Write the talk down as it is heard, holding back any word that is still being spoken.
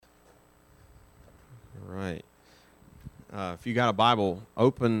right. If you got a Bible,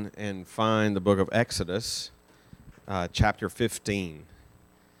 open and find the book of Exodus, chapter 15.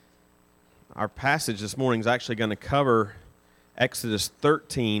 Our passage this morning is actually going to cover Exodus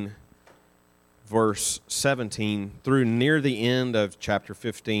 13, verse 17, through near the end of chapter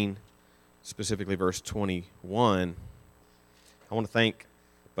 15, specifically verse 21. I want to thank,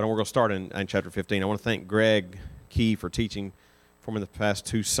 but we're going to start in chapter 15. I want to thank Greg Key for teaching for me the past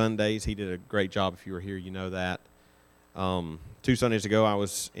 2 Sundays. He did a great job. If you were here, you know that. 2 Sundays ago, I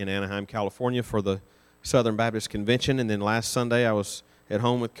was in Anaheim, California for the Southern Baptist Convention, and then last Sunday I was at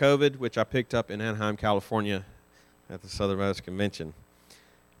home with COVID, which I picked up in Anaheim, California at the Southern Baptist Convention.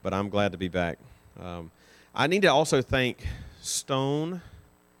 But I'm glad to be back. I need to also thank Stone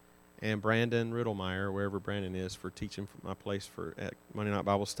and Brandon Riddlemeyer, wherever Brandon is, for teaching my place at Monday Night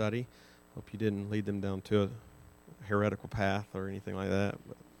Bible Study. Hope you didn't lead them down to a heretical path or anything like that,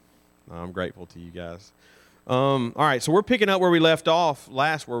 but I'm grateful to you guys. All right, so we're picking up where we left off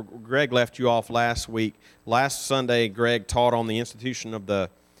where Greg left you off last week. Last Sunday, Greg taught on the institution of the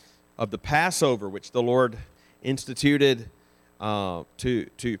Passover, which the Lord instituted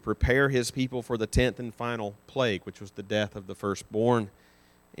to prepare His people for the 10th and final plague, which was the death of the firstborn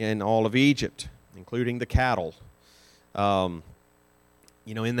in all of Egypt, including the cattle. In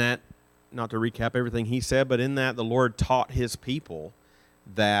that, not to recap everything he said, but in that the Lord taught His people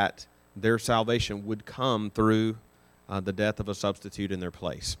that their salvation would come through the death of a substitute in their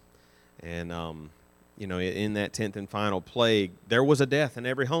place. And, in that 10th and final plague, there was a death in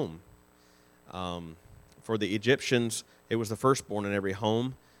every home. For the Egyptians, it was the firstborn in every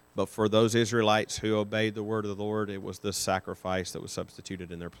home. But for those Israelites who obeyed the word of the Lord, it was the sacrifice that was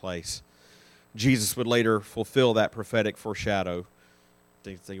substituted in their place. Jesus would later fulfill that prophetic foreshadow.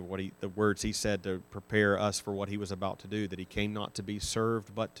 Think of the words He said to prepare us for what He was about to do, that He came not to be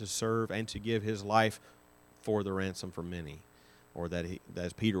served, but to serve and to give His life for the ransom for many. Or that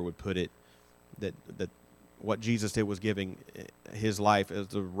as Peter would put it, that what Jesus did was giving His life as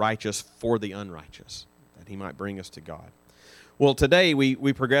the righteous for the unrighteous, that He might bring us to God. Well, today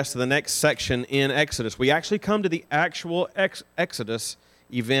we progress to the next section in Exodus. We actually come to the actual Exodus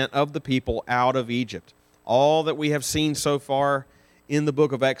event of the people out of Egypt. All that we have seen so far in the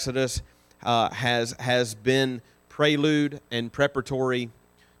book of Exodus has been prelude and preparatory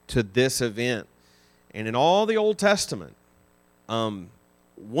to this event. And in all the Old Testament, one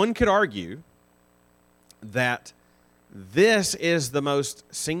could argue that this is the most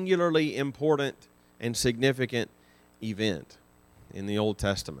singularly important and significant event in the Old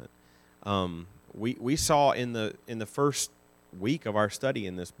Testament. We saw in the first week of our study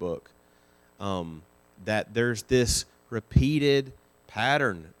in this book that there's this repeated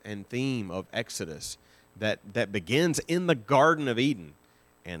pattern and theme of Exodus that begins in the Garden of Eden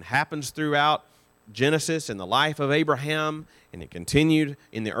and happens throughout Genesis and the life of Abraham, and it continued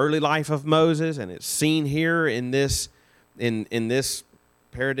in the early life of Moses, and it's seen here in this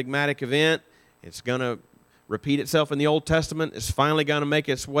paradigmatic event. It's going to repeat itself in the Old Testament. It's finally going to make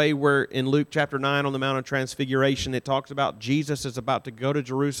its way where in Luke chapter 9 on the Mount of Transfiguration, it talks about Jesus is about to go to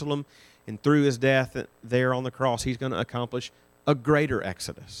Jerusalem, and through His death there on the cross, He's going to accomplish a greater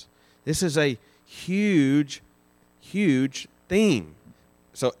Exodus. This is a huge, huge theme.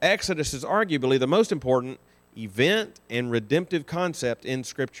 So Exodus is arguably the most important event and redemptive concept in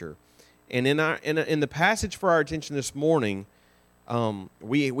Scripture. And in the passage for our attention this morning,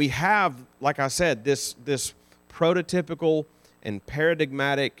 we have, like I said, this prototypical and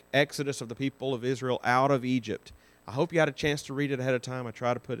paradigmatic exodus of the people of Israel out of Egypt. I hope you had a chance to read it ahead of time. I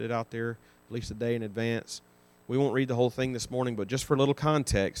try to put it out there at least a day in advance. We won't read the whole thing this morning, but just for a little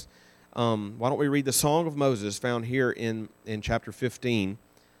context, why don't we read the Song of Moses found here in chapter 15.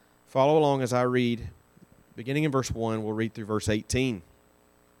 Follow along as I read, beginning in verse 1, we'll read through verse 18.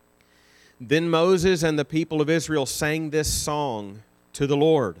 Then Moses and the people of Israel sang this song to the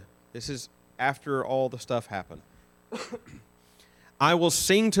Lord. This is after all the stuff happened. I will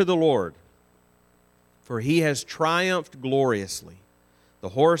sing to the Lord, for He has triumphed gloriously. The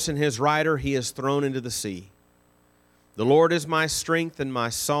horse and his rider He has thrown into the sea. The Lord is my strength and my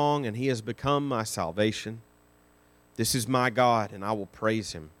song, and He has become my salvation. This is my God, and I will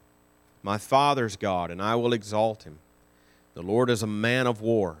praise Him. My Father's God, and I will exalt Him. The Lord is a man of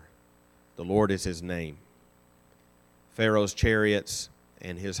war. The Lord is His name. Pharaoh's chariots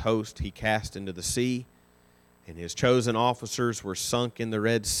and his host He cast into the sea, and His chosen officers were sunk in the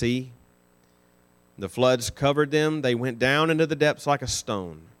Red Sea. The floods covered them. They went down into the depths like a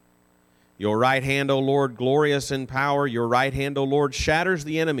stone. Your right hand, O Lord, glorious in power. Your right hand, O Lord, shatters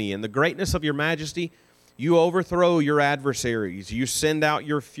the enemy. In the greatness of your majesty, you overthrow your adversaries. You send out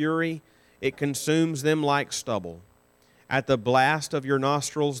your fury It consumes them like stubble. At the blast of your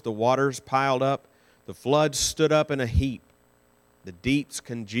nostrils, the waters piled up. The floods stood up in a heap. The deeps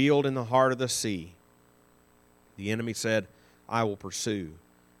congealed in the heart of the sea. The enemy said, I will pursue.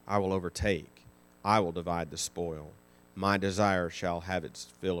 I will overtake. I will divide the spoil. My desire shall have its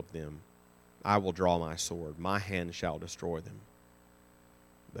fill of them. I will draw my sword. My hand shall destroy them.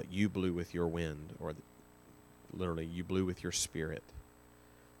 But you blew with your wind, or literally, you blew with your spirit.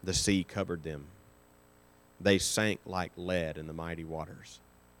 The sea covered them. They sank like lead in the mighty waters.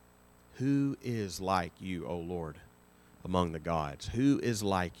 Who is like you, O Lord, among the gods? Who is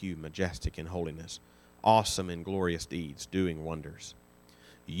like you, majestic in holiness, awesome in glorious deeds, doing wonders?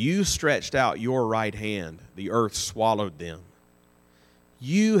 You stretched out your right hand. The earth swallowed them.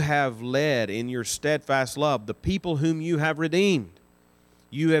 You have led in your steadfast love the people whom you have redeemed.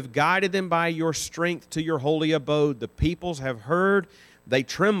 You have guided them by your strength to your holy abode. The peoples have heard, they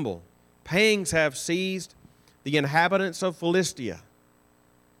tremble. Pangs have seized the inhabitants of Philistia.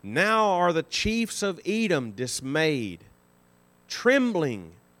 Now are the chiefs of Edom dismayed.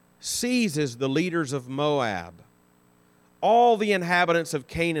 Trembling seizes the leaders of Moab. All the inhabitants of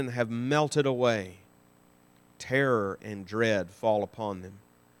Canaan have melted away. Terror and dread fall upon them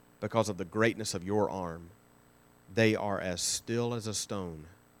because of the greatness of your arm. They are as still as a stone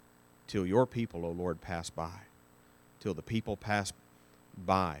till your people, O Lord, pass by, till the people pass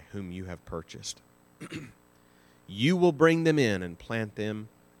by whom you have purchased. You will bring them in and plant them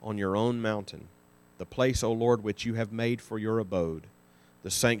on your own mountain, the place, O Lord, which you have made for your abode,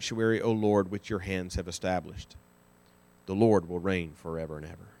 the sanctuary, O Lord, which your hands have established. The Lord will reign forever and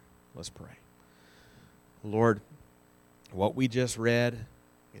ever. Let's pray. Lord, what we just read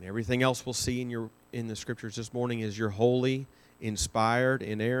and everything else we'll see in the Scriptures this morning is your holy, inspired,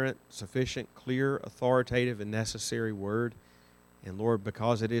 inerrant, sufficient, clear, authoritative, and necessary word. And Lord,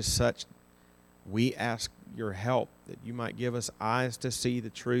 because it is such, we ask your help that you might give us eyes to see the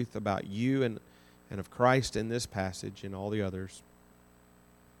truth about you and of Christ in this passage and all the others.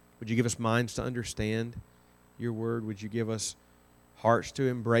 Would you give us minds to understand your word? Would you give us hearts to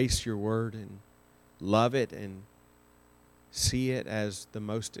embrace your word and love it and see it as the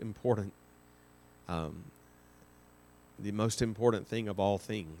most important thing of all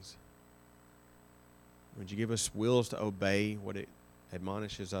things? Would you give us wills to obey what it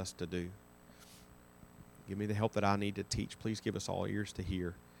admonishes us to do? Give me the help that I need to teach. Please give us all ears to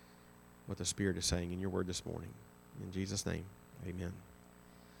hear what the Spirit is saying in your word this morning. In Jesus' name, amen.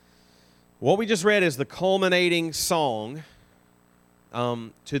 What we just read is the culminating song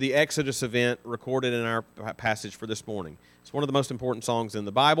to the Exodus event recorded in our passage for this morning. It's one of the most important songs in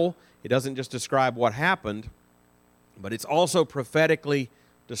the Bible. It doesn't just describe what happened, but it's also prophetically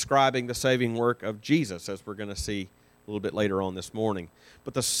describing the saving work of Jesus, as we're going to see a little bit later on this morning.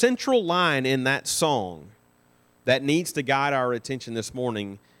 But the central line in that song that needs to guide our attention this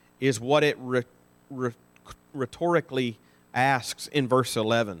morning is what it rhetorically asks in verse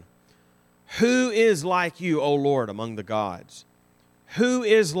 11. Who is like you, O Lord, among the gods? Who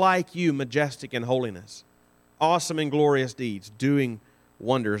is like you, majestic in holiness, awesome in glorious deeds, doing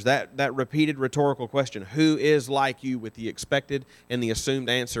wonders? That repeated rhetorical question, who is like you, with the expected and the assumed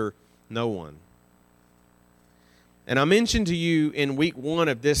answer, no one. And I mentioned to you in week 1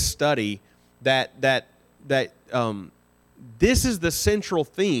 of this study that this is the central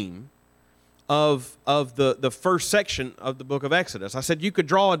theme of the first section of the book of Exodus. I said you could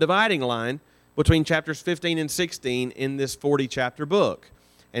draw a dividing line between chapters 15 and 16 in this 40-chapter book.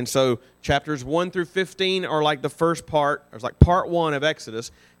 And so chapters 1 through 15 are like the first part, it's like part 1 of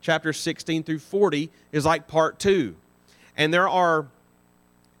Exodus. Chapters 16 through 40 is like part 2. And there are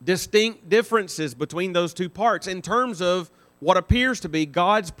distinct differences between those two parts in terms of what appears to be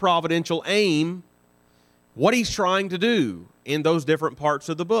God's providential aim, what He's trying to do in those different parts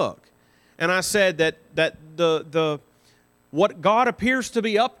of the book. And I said that the what God appears to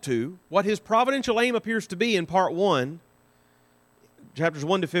be up to, what His providential aim appears to be in part 1, chapters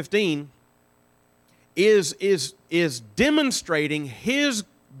 1 to 15, is demonstrating His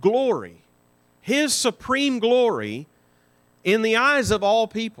glory, His supreme glory in the eyes of all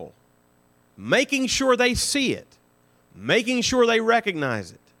people, making sure they see it, making sure they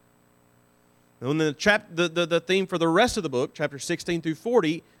recognize it. And the theme for the rest of the book, chapters 16 through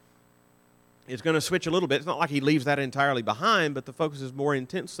 40, is going to switch a little bit. It's not like He leaves that entirely behind, but the focus is more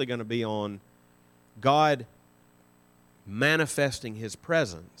intensely going to be on God manifesting His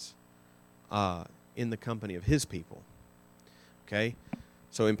presence in the company of His people. Okay?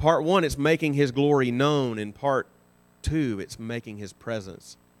 So in part 1, it's making His glory known. In part 2, it's making His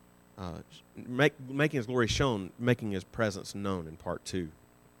presence, making His glory shown, making His presence known in part 2.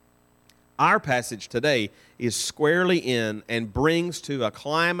 Our passage today is squarely in and brings to a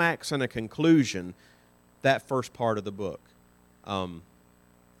climax and a conclusion that first part of the book. And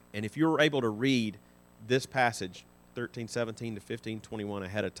if you were able to read this passage, 13:17 to 15:21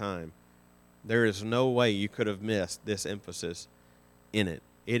 ahead of time, there is no way you could have missed this emphasis in it.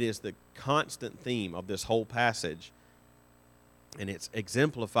 It is the constant theme of this whole passage, and it's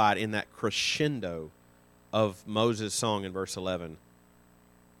exemplified in that crescendo of Moses' song in verse 11,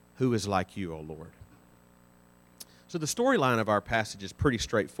 "Who is like you, O Lord?" So the storyline of our passage is pretty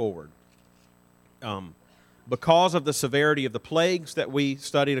straightforward. Because of the severity of the plagues that we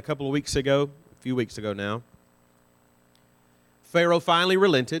studied a few weeks ago now, Pharaoh finally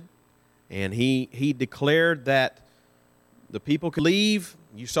relented, and he declared that the people could leave.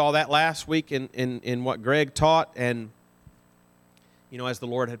 You saw that last week in what Greg taught, and as the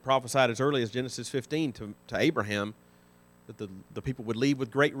Lord had prophesied as early as Genesis 15 to Abraham, that the people would leave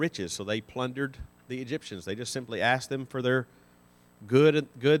with great riches, so they plundered the Egyptians. They just simply asked them for their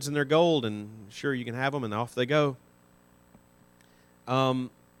goods and their gold, and sure, you can have them, and off they go.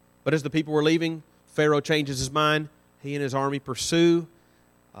 But as the people were leaving, Pharaoh changes his mind. He and his army pursue.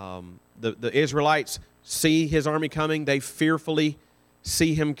 The Israelites see his army coming. They fearfully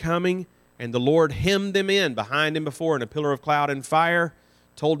see him coming, and the Lord hemmed them in behind and before in a pillar of cloud and fire,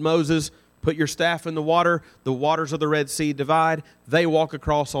 told Moses, "Put your staff in the water. The waters of the Red Sea divide. They walk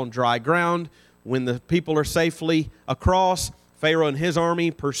across on dry ground. When the people are safely across, Pharaoh and his army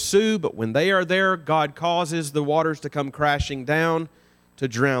pursue, but when they are there, God causes the waters to come crashing down to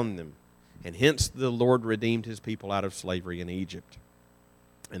drown them. And hence the Lord redeemed his people out of slavery in Egypt."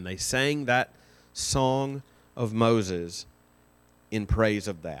 And they sang that song of Moses in praise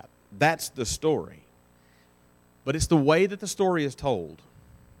of that. That's the story. But it's the way that the story is told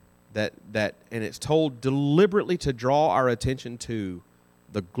and it's told deliberately to draw our attention to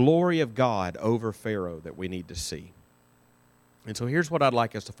the glory of God over Pharaoh that we need to see. And so here's what I'd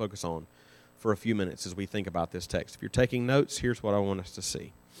like us to focus on for a few minutes as we think about this text. If you're taking notes, here's what I want us to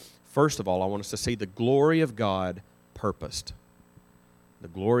see. First of all, I want us to see the glory of God purposed. The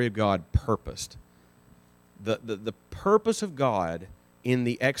glory of God purposed. The purpose of God in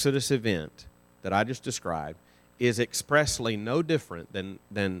the Exodus event that I just described is expressly no different than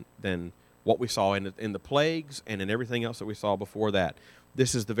what we saw in the plagues and in everything else that we saw before that.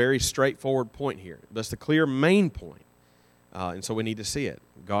 This is the very straightforward point here. That's the clear main point. And so we need to see it.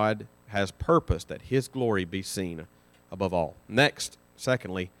 God has purpose that his glory be seen above all. Next,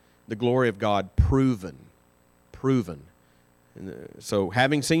 secondly, the glory of God proven. So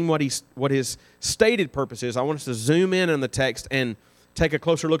having seen what his stated purpose is, I want us to zoom in on the text and take a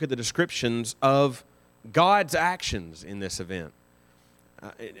closer look at the descriptions of God's actions in this event.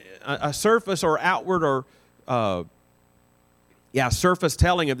 A surface or outward or surface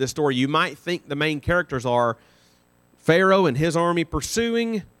telling of this story, you might think the main characters are Pharaoh and his army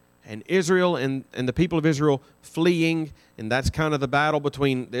pursuing, and Israel and the people of Israel fleeing, and that's kind of the battle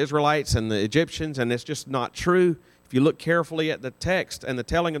between the Israelites and the Egyptians, and it's just not true. If you look carefully at the text and the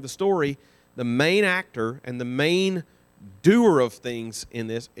telling of the story, the main actor and the main doer of things in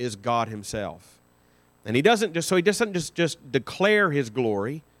this is God himself. And he doesn't just declare his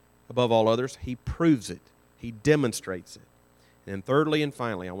glory above all others, he proves it. He demonstrates it. And thirdly and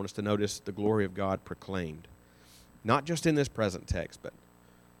finally, I want us to notice the glory of God proclaimed. Not just in this present text, but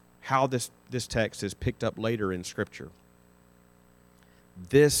how this text is picked up later in Scripture.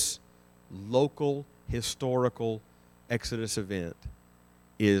 This local, historical Exodus event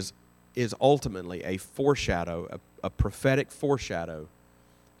is ultimately a foreshadow, a prophetic foreshadow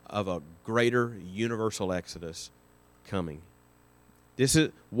of a greater universal Exodus coming. This is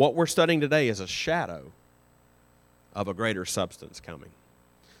what we're studying today is a shadow of a greater substance coming.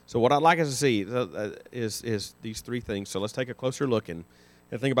 So what I'd like us to see is these three things. So let's take a closer look and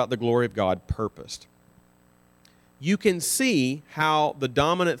think about the glory of God purposed. You can see how the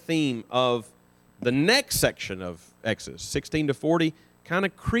dominant theme of the next section of Exodus, 16 to 40, kind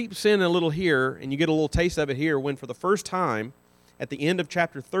of creeps in a little here, and you get a little taste of it here when for the first time, at the end of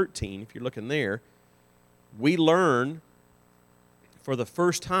chapter 13, if you're looking there, we learn for the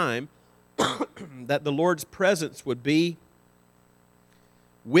first time that the Lord's presence would be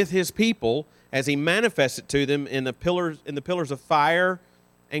with his people as he manifests it to them in the pillars of fire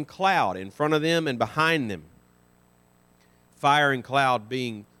and cloud in front of them and behind them. Fire and cloud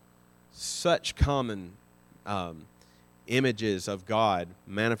being such common images of God,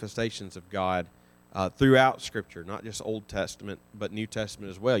 manifestations of God throughout Scripture, not just Old Testament but New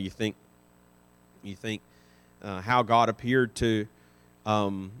Testament as well. You think how God appeared to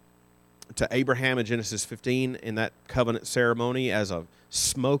to Abraham in Genesis 15 in that covenant ceremony as a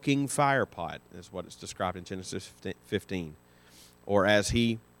smoking fire pot, is what it's described in Genesis 15. Or as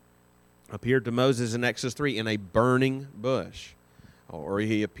he appeared to Moses in Exodus 3 in a burning bush. Or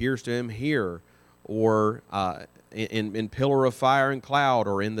he appears to him here, or in pillar of fire and cloud,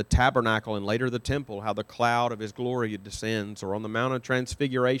 or in the tabernacle and later the temple, how the cloud of his glory descends, or on the Mount of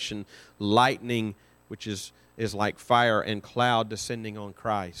Transfiguration, lightning, which is like fire and cloud descending on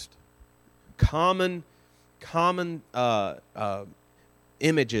Christ. Common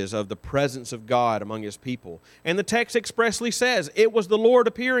images of the presence of God among his people. And the text expressly says it was the Lord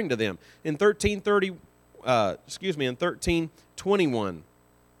appearing to them. In 13:21,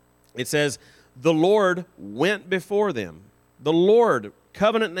 it says, the Lord went before them. The Lord,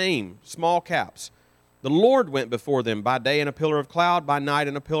 covenant name, small caps. The Lord went before them by day in a pillar of cloud, by night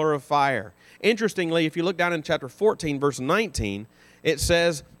in a pillar of fire. Interestingly, if you look down in chapter 14, verse 19, it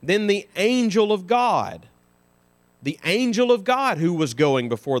says, then the angel of God who was going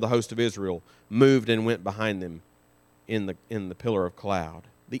before the host of Israel, moved and went behind them in the pillar of cloud.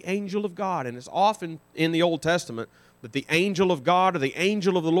 The angel of God. And it's often in the Old Testament that the angel of God or the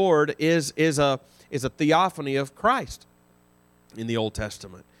angel of the Lord is a theophany of Christ in the Old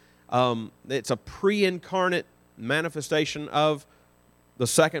Testament. It's a pre-incarnate manifestation of the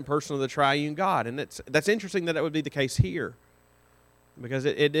second person of the triune God. And that's interesting that would be the case here, because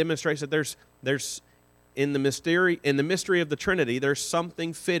it demonstrates that there's in the mystery of the Trinity, there's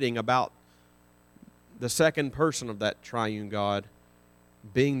something fitting about the second person of that triune God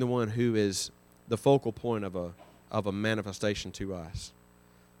being the one who is the focal point of a manifestation to us,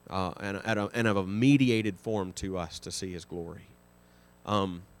 and of a mediated form to us to see his glory.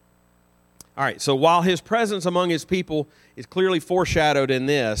 All right, so while his presence among his people is clearly foreshadowed in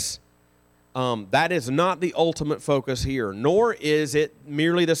this, that is not the ultimate focus here, nor is it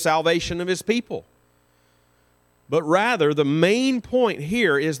merely the salvation of his people. But rather, the main point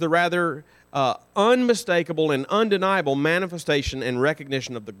here is the rather unmistakable and undeniable manifestation and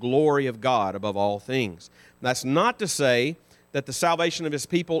recognition of the glory of God above all things. That's not to say that the salvation of his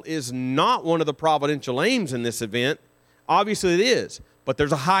people is not one of the providential aims in this event. Obviously it is, but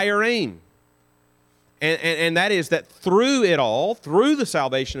there's a higher aim. And that is that through it all, through the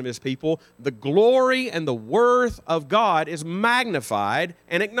salvation of his people, the glory and the worth of God is magnified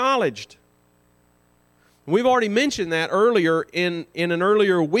and acknowledged. We've already mentioned that earlier in an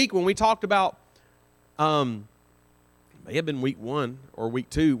earlier week when we talked about, it may have been week 1 or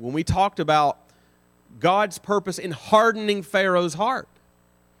week 2, when we talked about God's purpose in hardening Pharaoh's heart.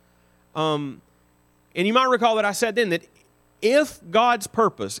 And you might recall that I said then that if God's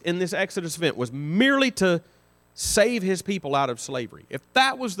purpose in this Exodus event was merely to save his people out of slavery, if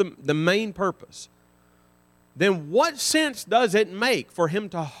that was the main purpose, then what sense does it make for him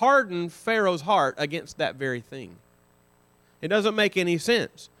to harden Pharaoh's heart against that very thing? It doesn't make any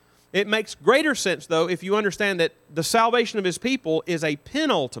sense. It makes greater sense, though, if you understand that the salvation of his people is a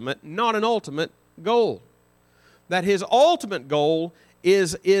penultimate, not an ultimate goal. That his ultimate goal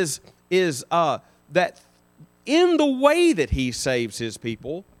is that in the way that he saves his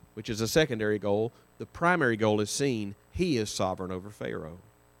people, which is a secondary goal, the primary goal is seen. He is sovereign over Pharaoh.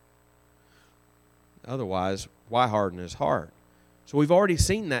 Otherwise, why harden his heart? So we've already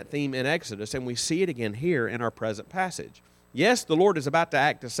seen that theme in Exodus, and we see it again here in our present passage. Yes, the Lord is about to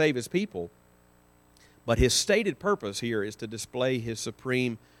act to save his people, but his stated purpose here is to display his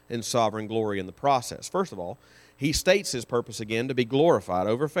supreme and sovereign glory in the process. First of all, he states his purpose again to be glorified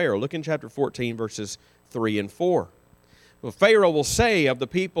over Pharaoh. Look in chapter 14, verses 3 and 4. Well, Pharaoh will say of the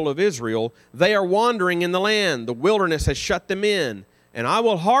people of Israel, they are wandering in the land. The wilderness has shut them in. And I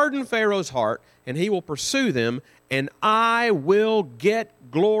will harden Pharaoh's heart, and he will pursue them, and I will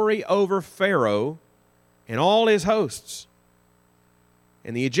get glory over Pharaoh and all his hosts.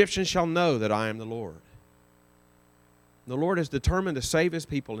 And the Egyptians shall know that I am the Lord. The Lord is determined to save his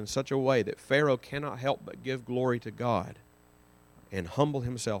people in such a way that Pharaoh cannot help but give glory to God and humble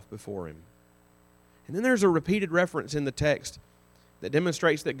himself before him. And then there's a repeated reference in the text that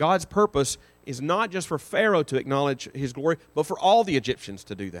demonstrates that God's purpose is not just for Pharaoh to acknowledge his glory, but for all the Egyptians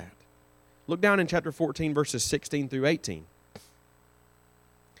to do that. Look down in chapter 14, verses 16 through 18.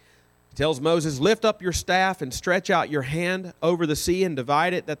 He tells Moses, lift up your staff and stretch out your hand over the sea and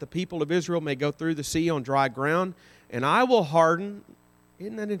divide it, that the people of Israel may go through the sea on dry ground. And I will harden,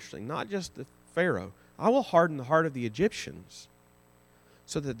 isn't that interesting, not just the Pharaoh, I will harden the heart of the Egyptians,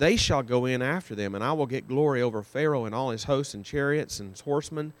 so that they shall go in after them, and I will get glory over Pharaoh and all his hosts and chariots and his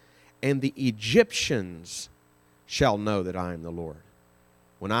horsemen, and the Egyptians shall know that I am the Lord,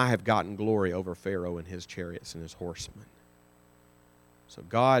 when I have gotten glory over Pharaoh and his chariots and his horsemen. So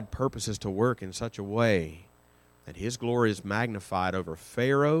God purposes to work in such a way that his glory is magnified over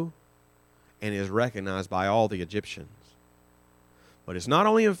Pharaoh and is recognized by all the Egyptians. But it's not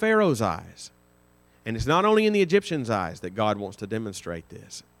only in Pharaoh's eyes, and it's not only in the Egyptians' eyes that God wants to demonstrate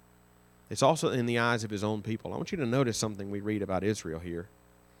this. It's also in the eyes of his own people. I want you to notice something we read about Israel here.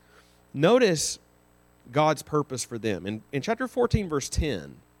 Notice God's purpose for them. In chapter 14, verse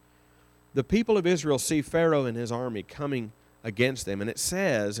 10, the people of Israel see Pharaoh and his army coming against them. And it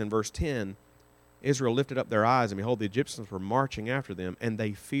says in verse 10, Israel lifted up their eyes, and behold, the Egyptians were marching after them, and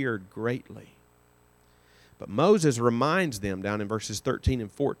they feared greatly. But Moses reminds them down in verses 13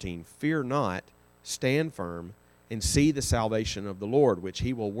 and 14, fear not, stand firm, and see the salvation of the Lord, which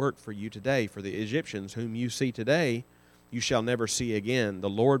he will work for you today. For the Egyptians whom you see today, you shall never see again. The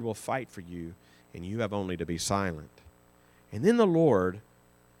Lord will fight for you, and you have only to be silent. And then the Lord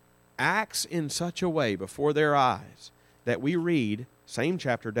acts in such a way before their eyes that we read, same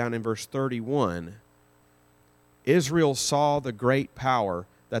chapter down in verse 31, Israel saw the great power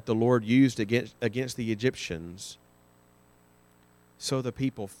that the Lord used against the Egyptians, so the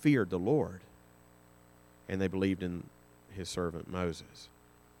people feared the Lord, and they believed in his servant Moses.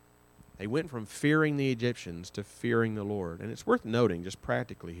 They went from fearing the Egyptians to fearing the Lord. And it's worth noting, just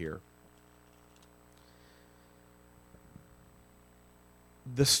practically here,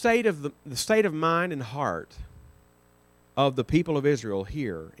 the state of mind and heart of the people of Israel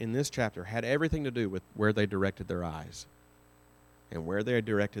here in this chapter had everything to do with where they directed their eyes and where they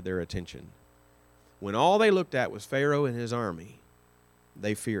directed their attention. When all they looked at was Pharaoh and his army,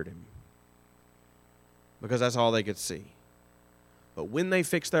 they feared him, because that's all they could see. But when they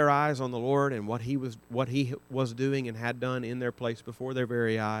fixed their eyes on the Lord and what he was doing and had done in their place before their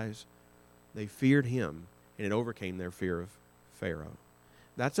very eyes, they feared him, and it overcame their fear of Pharaoh.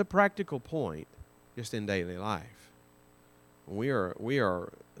 That's a practical point just in daily life. We are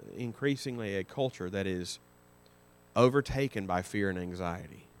increasingly a culture that is overtaken by fear and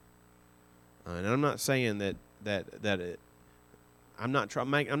anxiety. And I'm not saying that I'm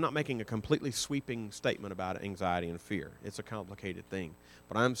not making a completely sweeping statement about anxiety and fear. It's a complicated thing.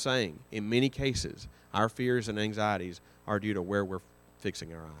 But I'm saying, in many cases, our fears and anxieties are due to where we're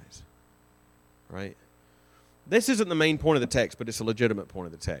fixing our eyes. Right? This isn't the main point of the text, but it's a legitimate point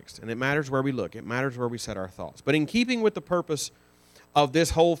of the text. And it matters where we look. It matters where we set our thoughts. But in keeping with the purpose of this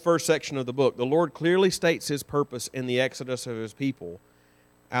whole first section of the book, the Lord clearly states his purpose in the exodus of his people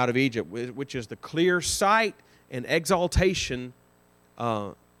out of Egypt, which is the clear sight and exaltation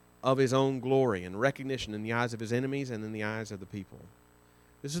of his own glory and recognition in the eyes of his enemies and in the eyes of the people.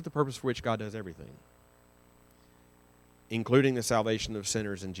 This is the purpose for which God does everything, including the salvation of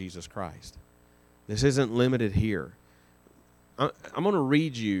sinners in Jesus Christ. This isn't limited here. I'm going to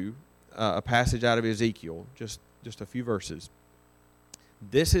read you a passage out of Ezekiel, just a few verses.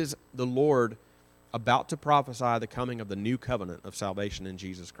 This is the Lord about to prophesy the coming of the new covenant of salvation in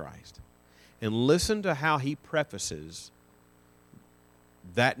Jesus Christ. And listen to how he prefaces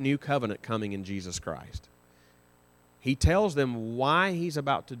that new covenant coming in Jesus Christ. He tells them why he's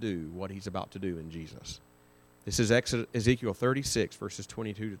about to do what he's about to do in Jesus. This is Ezekiel 36, verses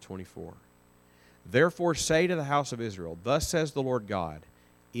 22 to 24. Therefore say to the house of Israel, thus says the Lord God,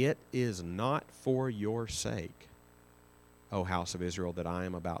 it is not for your sake, O house of Israel, that I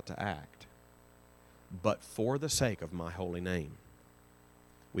am about to act, but for the sake of my holy name,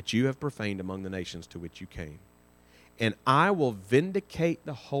 which you have profaned among the nations to which you came. And I will vindicate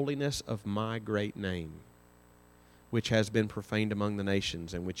the holiness of my great name, which has been profaned among the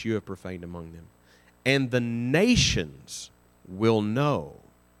nations, and which you have profaned among them. And the nations will know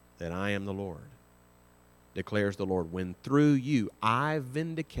that I am the Lord, declares the Lord, when through you I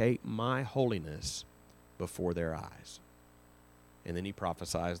vindicate my holiness before their eyes. And then he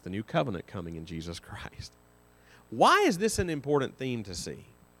prophesies the new covenant coming in Jesus Christ. Why is this an important theme to see?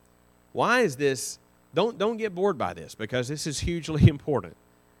 Why is this? Don't get bored by this, because this is hugely important.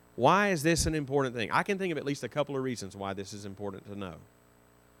 Why is this an important thing? I can think of at least a couple of reasons why this is important to know.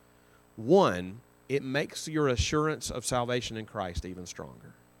 One, it makes your assurance of salvation in Christ even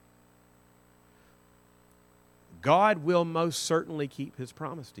stronger. God will most certainly keep his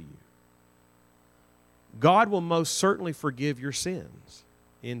promise to you. God will most certainly forgive your sins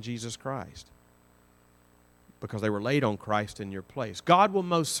in Jesus Christ, because they were laid on Christ in your place. God will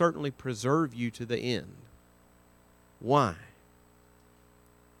most certainly preserve you to the end. Why?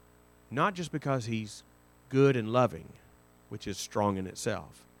 Not just because he's good and loving, which is strong in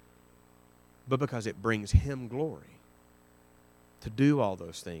itself, but because it brings him glory to do all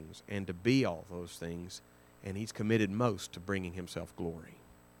those things and to be all those things, and he's committed most to bringing himself glory.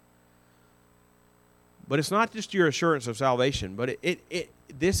 But it's not just your assurance of salvation, but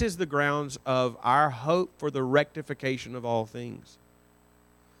this is the grounds of our hope for the rectification of all things.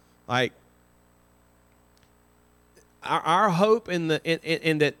 Like, our hope in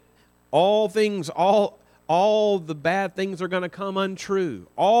that all things, all the bad things are going to come untrue.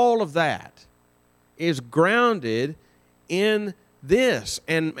 All of that is grounded in this.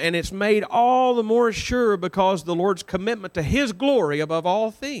 And it's made all the more sure because the Lord's commitment to His glory above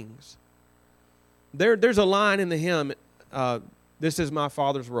all things. There's a line in the hymn, "This is my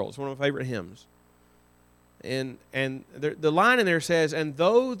Father's world." It's one of my favorite hymns. And the line in there says, "And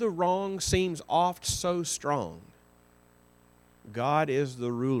though the wrong seems oft so strong, God is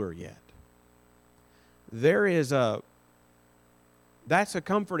the ruler yet." That's a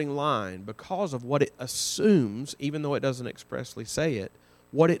comforting line because of what it assumes, even though it doesn't expressly say it,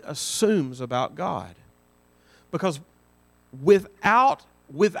 what it assumes about God. Because without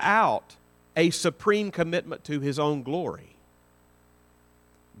a supreme commitment to His own glory,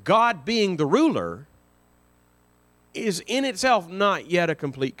 God being the ruler is in itself not yet a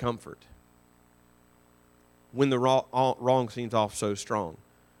complete comfort when the wrong seems off so strong.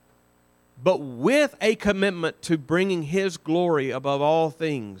 But with a commitment to bringing His glory above all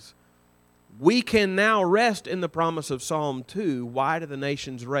things, we can now rest in the promise of Psalm 2. Why do the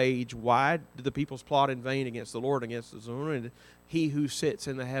nations rage? Why do the peoples plot in vain against the Lord, against His anointed? He who sits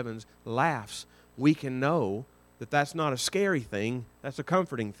in the heavens laughs. We can know that that's not a scary thing. That's a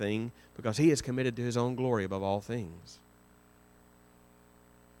comforting thing because He is committed to His own glory above all things.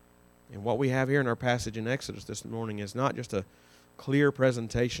 And what we have here in our passage in Exodus this morning is not just a clear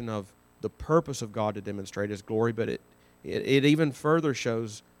presentation of the purpose of God to demonstrate His glory, but it even further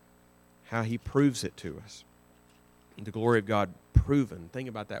shows how He proves it to us. The glory of God proven. Think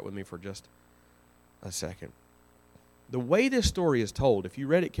about that with me for just a second. The way this story is told, if you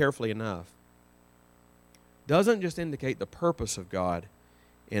read it carefully enough, doesn't just indicate the purpose of God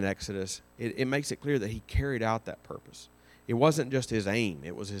in Exodus. It makes it clear that He carried out that purpose. It wasn't just His aim,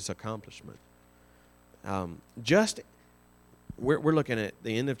 it was His accomplishment. We're looking at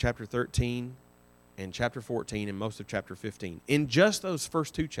the end of chapter 13 and chapter 14 and most of chapter 15. In just those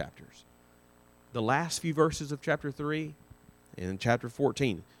first two chapters, the last few verses of chapter 3 and chapter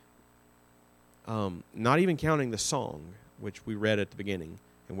 14, not even counting the song, which we read at the beginning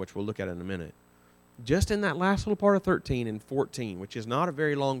and which we'll look at in a minute, just in that last little part of 13 and 14, which is not a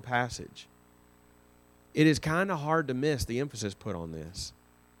very long passage, it is kind of hard to miss the emphasis put on this.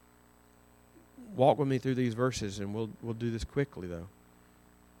 Walk with me through these verses, and we'll do this quickly, though.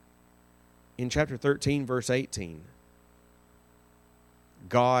 In chapter 13, verse 18,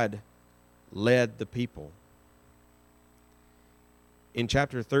 God led the people. In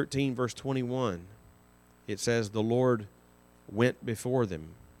chapter 13, verse 21, it says, the Lord went before them.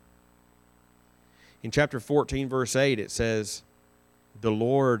 In chapter 14, verse 8, it says, the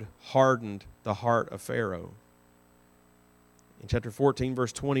Lord hardened the heart of Pharaoh. In chapter 14,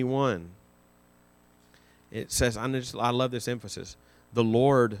 verse 21, it says, I love this emphasis, the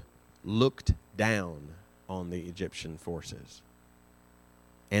Lord looked down on the Egyptian forces,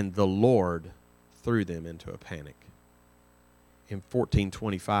 and the Lord threw them into a panic. In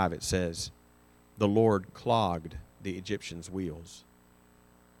 14:25 it says, the Lord clogged the Egyptians' wheels,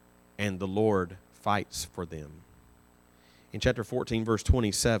 and the Lord fights for them. In chapter 14, verse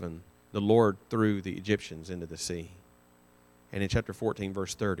 27, the Lord threw the Egyptians into the sea. And in chapter 14,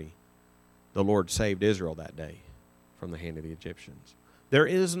 verse 30, the Lord saved Israel that day from the hand of the Egyptians. There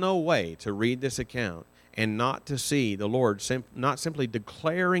is no way to read this account and not to see the Lord not simply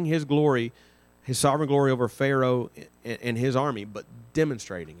declaring His glory, His sovereign glory over Pharaoh and his army, but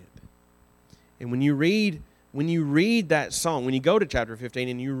demonstrating it. And when you read that song, when you go to chapter 15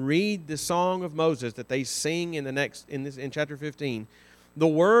 and you read the song of Moses that they sing in chapter 15, the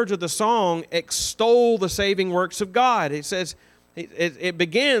words of the song extol the saving works of God. It says, it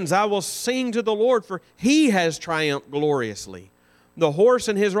begins, I will sing to the Lord, for He has triumphed gloriously. The horse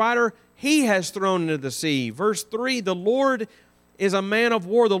and his rider He has thrown into the sea. Verse 3, the Lord is a man of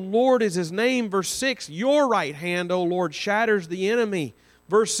war. The Lord is His name. Verse 6, your right hand, O Lord, shatters the enemy.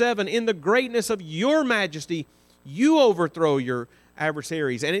 Verse 7, in the greatness of your majesty, you overthrow your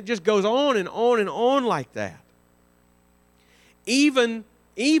adversaries. And it just goes on and on and on like that. Even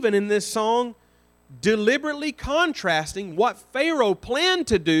in this song, deliberately contrasting what Pharaoh planned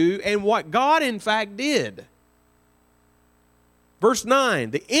to do and what God in fact did. Verse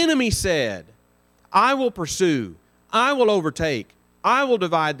 9, the enemy said, I will pursue, I will overtake, I will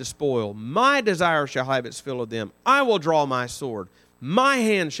divide the spoil. My desire shall have its fill of them. I will draw my sword. My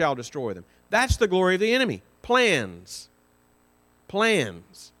hand shall destroy them. That's the glory of the enemy. Plans.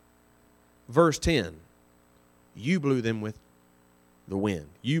 Verse 10, You blew them with the wind.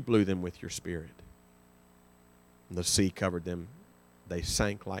 You blew them with your Spirit. And the sea covered them. They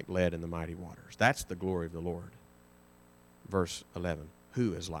sank like lead in the mighty waters. That's the glory of the Lord. Verse 11.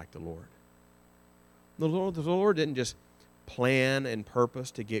 Who is like the Lord? The Lord didn't just plan and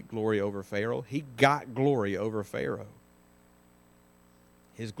purpose to get glory over Pharaoh. He got glory over Pharaoh.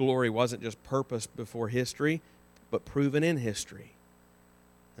 His glory wasn't just purposed before history, but proven in history.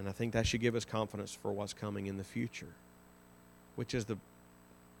 And I think that should give us confidence for what's coming in the future, which is the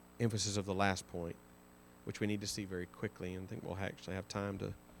emphasis of the last point, which we need to see very quickly, and I think we'll actually have time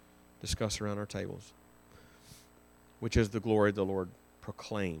to discuss around our tables, which is the glory the Lord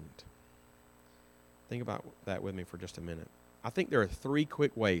proclaimed. Think about that with me for just a minute. I think there are 3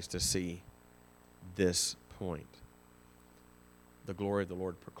 quick ways to see this point. The glory of the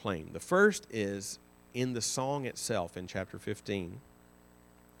Lord proclaimed. The first is in the song itself in chapter 15.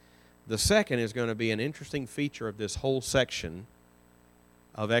 The second is going to be an interesting feature of this whole section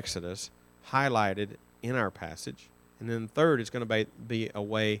of Exodus highlighted in our passage. And then the third is going to be a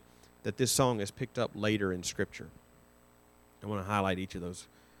way that this song is picked up later in Scripture. I want to highlight each of those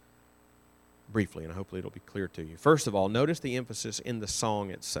briefly, and hopefully it'll be clear to you. First of all, notice the emphasis in the song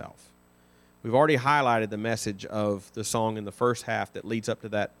itself. We've already highlighted the message of the song in the first half that leads up to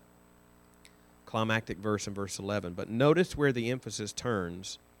that climactic verse in verse 11. But notice where the emphasis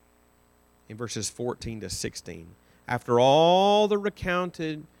turns in verses 14 to 16. After all the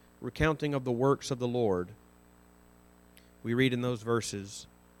recounting of the works of the Lord, we read in those verses,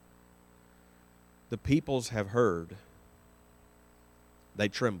 the peoples have heard, they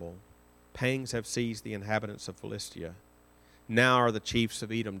tremble. Pangs have seized the inhabitants of Philistia. Now are the chiefs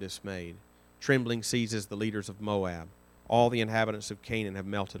of Edom dismayed. Trembling seizes the leaders of Moab. All the inhabitants of Canaan have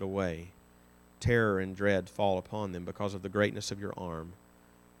melted away. Terror and dread fall upon them because of the greatness of your arm.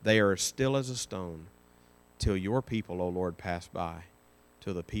 They are as still as a stone till your people, O Lord, pass by,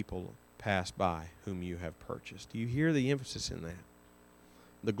 till the people pass by whom you have purchased. Do you hear the emphasis in that?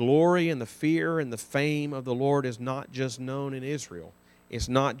 The glory and the fear and the fame of the Lord is not just known in Israel. It's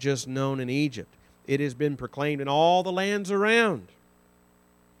not just known in Egypt. It has been proclaimed in all the lands around.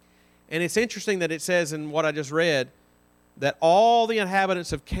 And it's interesting that it says in what I just read that all the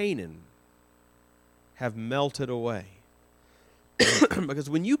inhabitants of Canaan have melted away. Because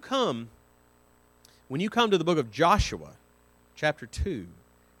when you come to the book of Joshua, chapter 2,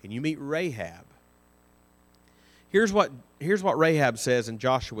 and you meet Rahab, here's what Rahab says in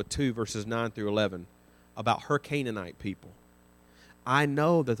Joshua 2, verses 9 through 11, about her Canaanite people. I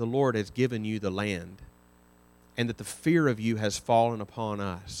know that the Lord has given you the land, and that the fear of you has fallen upon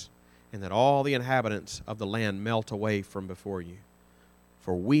us, and that all the inhabitants of the land melt away from before you.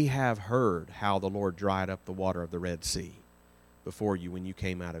 For we have heard how the Lord dried up the water of the Red Sea before you when you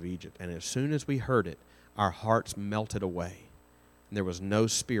came out of Egypt. And as soon as we heard it, our hearts melted away, and there was no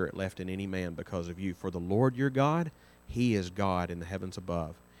spirit left in any man because of you. For the Lord your God, He is God in the heavens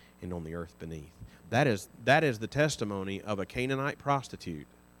above and on the earth beneath. That is the testimony of a Canaanite prostitute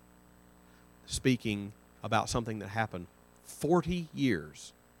speaking about something that happened 40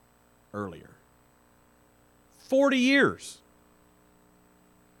 years earlier. 40 years.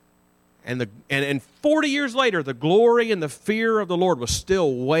 And 40 years later, the glory and the fear of the Lord was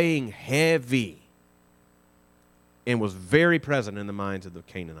still weighing heavy and was very present in the minds of the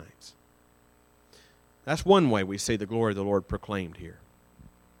Canaanites. That's one way we see the glory of the Lord proclaimed here.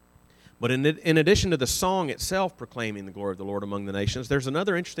 But in addition to the song itself proclaiming the glory of the Lord among the nations, there's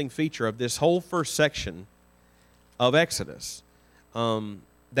another interesting feature of this whole first section of Exodus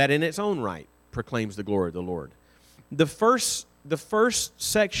that in its own right proclaims the glory of the Lord. The first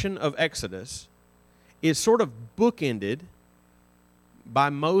section of Exodus is sort of bookended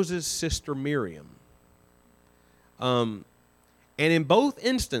by Moses' sister Miriam. And in both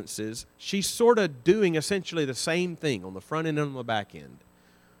instances, she's sort of doing essentially the same thing on the front end and on the back end.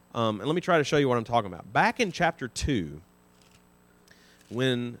 And let me try to show you what I'm talking about. Back in chapter 2,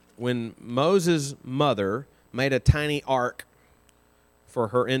 when Moses' mother made a tiny ark for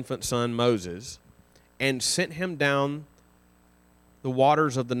her infant son Moses and sent him down the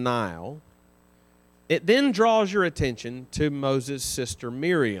waters of the Nile, it then draws your attention to Moses' sister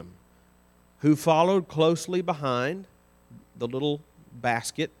Miriam, who followed closely behind the little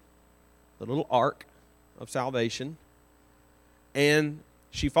basket, the little ark of salvation, and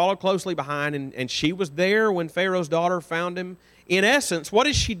she followed closely behind, and she was there when Pharaoh's daughter found him. In essence, what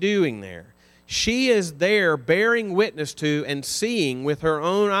is she doing there? She is there bearing witness to and seeing with her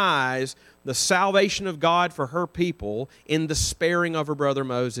own eyes the salvation of God for her people in the sparing of her brother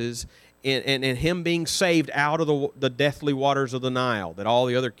Moses and him being saved out of the deathly waters of the Nile that all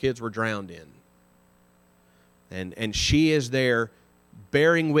the other kids were drowned in. And she is there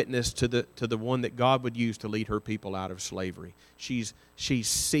bearing witness to the one that God would use to lead her people out of slavery. She's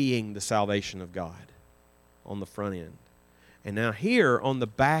seeing the salvation of God on the front end. And now here on the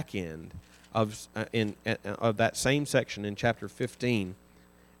back end of that same section in chapter 15,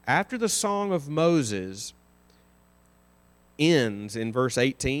 after the Song of Moses ends in verse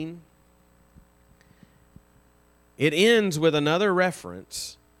 18, it ends with another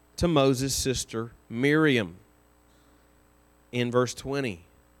reference to Moses' sister Miriam in verse 20,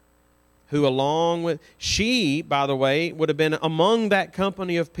 who along with, she, by the way, would have been among that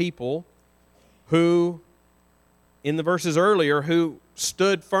company of people who, in the verses earlier, who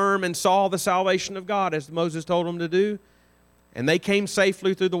stood firm and saw the salvation of God as Moses told them to do. And they came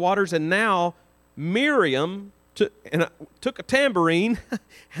safely through the waters. And now Miriam took a tambourine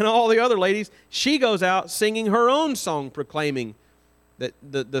and all the other ladies, she goes out singing her own song proclaiming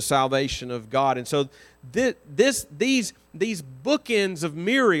the salvation of God. And so these bookends of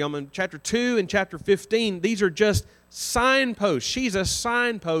Miriam in chapter 2 and chapter 15, these are just signposts. She's a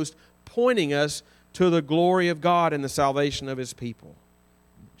signpost pointing us to the glory of God and the salvation of His people.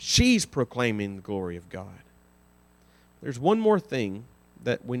 She's proclaiming the glory of God. There's one more thing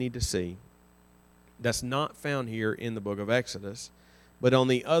that we need to see that's not found here in the book of Exodus, but on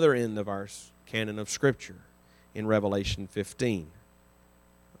the other end of our canon of Scripture in Revelation 15.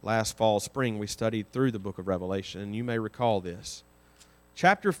 Last fall, spring, we studied through the book of Revelation, and you may recall this.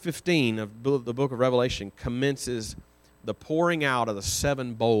 Chapter 15 of the book of Revelation commences the pouring out of the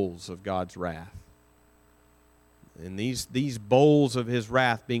 7 bowls of God's wrath. And these bowls of His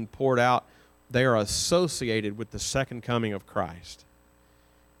wrath being poured out, they are associated with the second coming of Christ.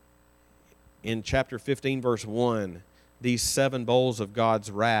 In chapter 15, verse 1, these 7 bowls of God's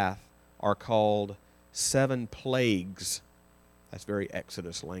wrath are called 7 plagues. That's very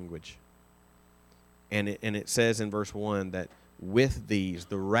Exodus language. And it says in verse 1 that with these,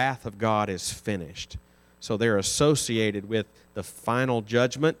 the wrath of God is finished. So they're associated with the final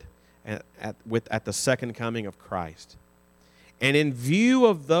judgment at the second coming of Christ. And in view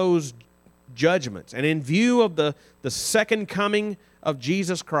of those judgments, and in view of the second coming of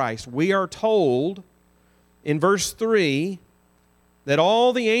Jesus Christ, we are told in verse 3 that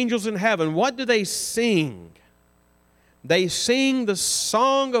all the angels in heaven, what do they sing? They sing the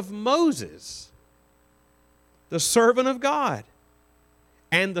song of Moses, the servant of God,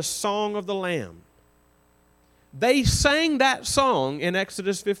 and the song of the Lamb. They sang that song in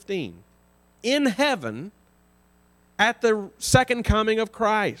Exodus 15 in heaven at the second coming of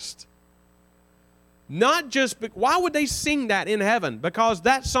Christ. Not just, why would they sing that in heaven? Because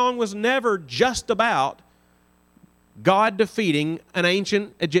that song was never just about God defeating an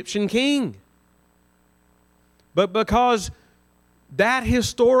ancient Egyptian king. But because that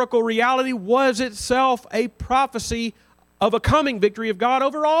historical reality was itself a prophecy of a coming victory of God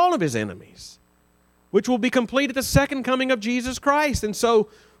over all of His enemies, which will be complete at the second coming of Jesus Christ. And so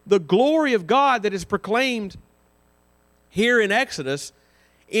the glory of God that is proclaimed here in Exodus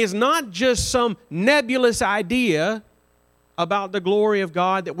is not just some nebulous idea about the glory of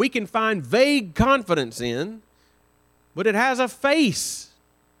God that we can find vague confidence in, but it has a face.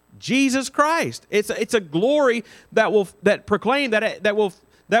 Jesus Christ. It's a glory that will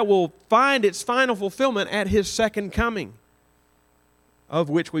find its final fulfillment at His second coming, of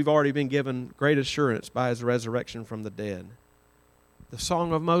which we've already been given great assurance by His resurrection from the dead. The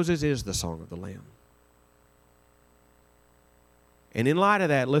song of Moses is the song of the Lamb. And in light of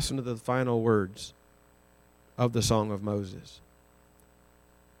that, listen to the final words of the song of Moses.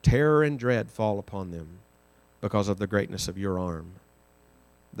 Terror and dread fall upon them because of the greatness of your arm.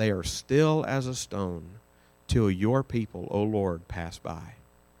 They are still as a stone till your people, O Lord, pass by,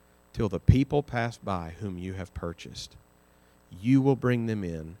 till the people pass by whom you have purchased. You will bring them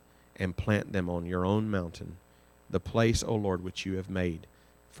in and plant them on your own mountain, the place, O Lord, which you have made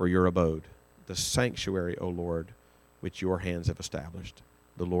for your abode, the sanctuary, O Lord, which your hands have established.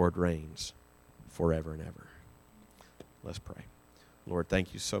 The Lord reigns forever and ever. Let's pray. Lord,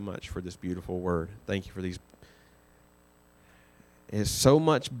 thank you so much for this beautiful word. Thank you for these. It's so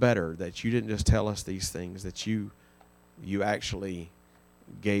much better that you didn't just tell us these things, that you actually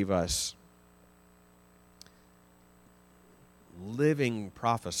gave us living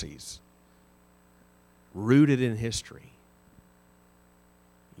prophecies rooted in history.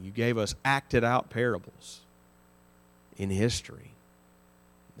 You gave us acted out parables in history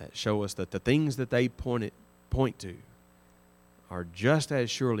that show us that the things that they point to are just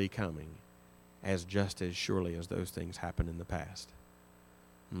as surely coming as just as surely as those things happened in the past.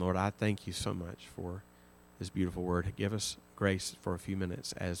 And Lord, I thank you so much for this beautiful word. Give us grace for a few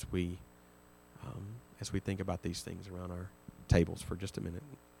minutes as we as we think about these things around our tables for just a minute.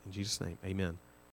 In Jesus' name, amen.